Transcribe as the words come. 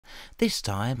This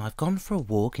time I've gone for a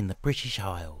walk in the British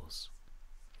Isles.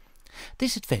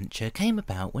 This adventure came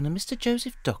about when a Mr.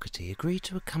 Joseph Docherty agreed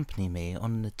to accompany me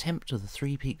on an attempt of the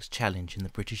Three Peaks Challenge in the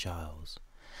British Isles.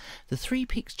 The Three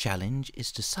Peaks Challenge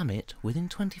is to summit, within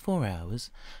 24 hours,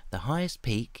 the highest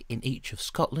peak in each of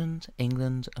Scotland,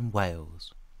 England and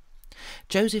Wales.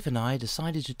 Joseph and I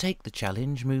decided to take the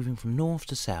challenge moving from north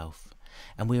to south,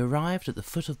 and we arrived at the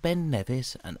foot of Ben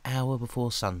Nevis an hour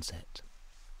before sunset.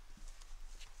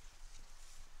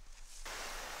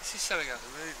 This is showing out the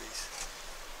movies.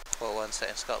 What, one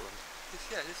set in Scotland?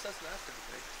 Yeah, this doesn't have to be.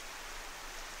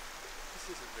 This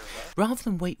isn't real life. Rather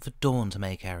than wait for dawn to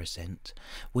make our ascent,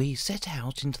 we set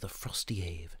out into the frosty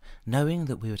eve, knowing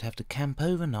that we would have to camp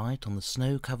overnight on the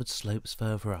snow-covered slopes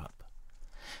further up.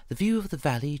 The view of the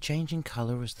valley changing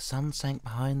colour as the sun sank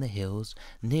behind the hills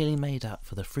nearly made up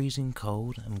for the freezing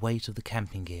cold and weight of the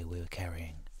camping gear we were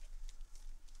carrying.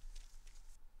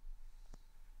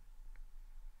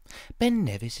 Ben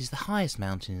Nevis is the highest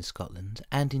mountain in Scotland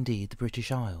and indeed the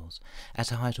British Isles,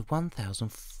 at a height of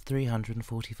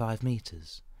 1,345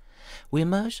 metres. We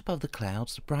emerged above the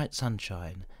clouds to bright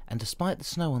sunshine, and despite the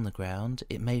snow on the ground,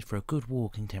 it made for a good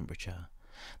walking temperature.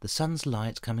 The sun's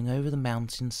light coming over the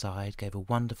mountain side gave a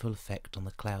wonderful effect on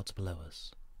the clouds below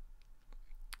us.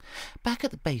 Back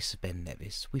at the base of Ben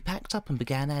Nevis, we packed up and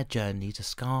began our journey to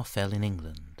Scafell in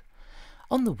England.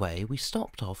 On the way, we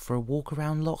stopped off for a walk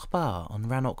around Loch Bar on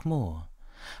Rannoch Moor.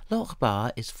 Loch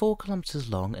Bar is 4 kilometres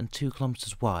long and 2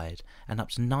 kilometres wide, and up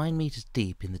to 9 metres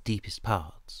deep in the deepest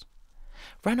parts.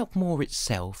 Rannoch Moor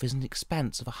itself is an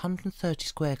expanse of 130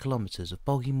 square kilometres of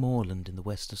boggy moorland in the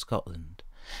west of Scotland,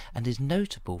 and is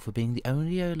notable for being the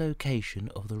only location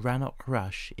of the Rannoch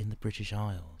Rush in the British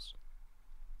Isles.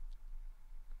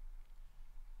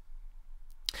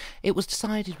 It was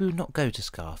decided we would not go to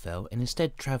Scafell and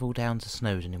instead travel down to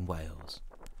Snowdon in Wales.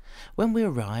 When we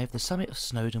arrived, the summit of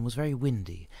Snowdon was very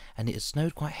windy, and it had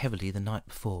snowed quite heavily the night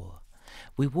before.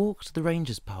 We walked the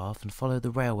ranger's path and followed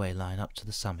the railway line up to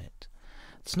the summit.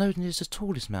 Snowdon is the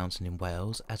tallest mountain in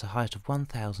Wales at a height of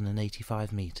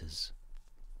 1,085 metres.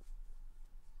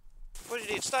 What do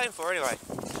you need stone for anyway?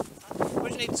 What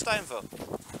do you need stone for?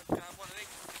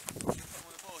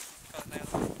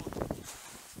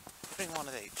 Bring one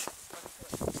of each.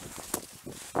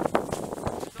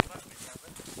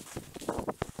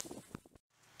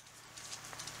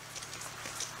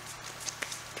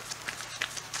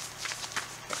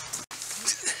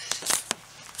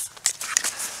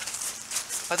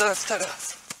 I don't have to take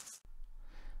that.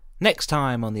 Next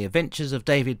time on the Adventures of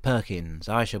David Perkins,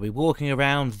 I shall be walking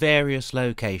around various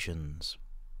locations.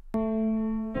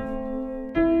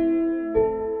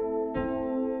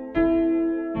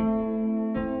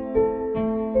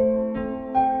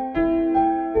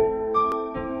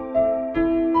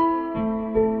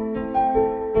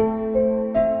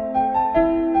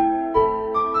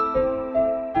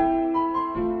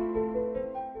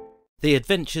 The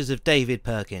Adventures of David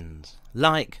Perkins.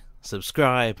 Like,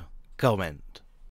 subscribe, comment.